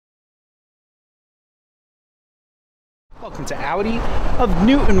Welcome to Audi of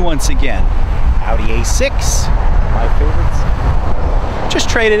Newton once again. Audi A6, my favorites. Just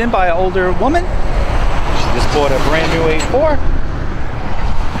traded in by an older woman. She just bought a brand new A4.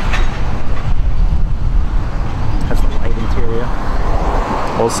 Has the light interior.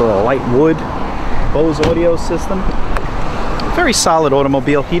 Also a light wood Bose audio system. Very solid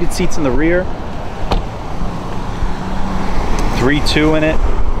automobile. Heated seats in the rear. 3.2 in it.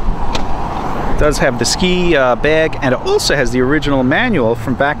 Does have the ski bag, and it also has the original manual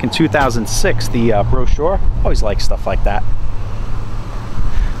from back in 2006, the brochure. Always like stuff like that.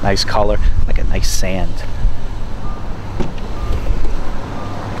 Nice color, like a nice sand.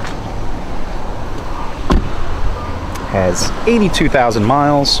 Has 82,000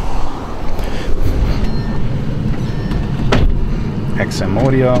 miles. XM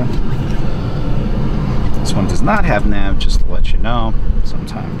audio. This one does not have nav, just to let you know.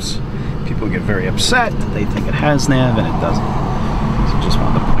 Sometimes people get very upset that they think it has nav and it doesn't. So just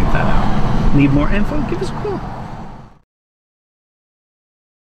wanted to point that out. Need more info? Give us a call.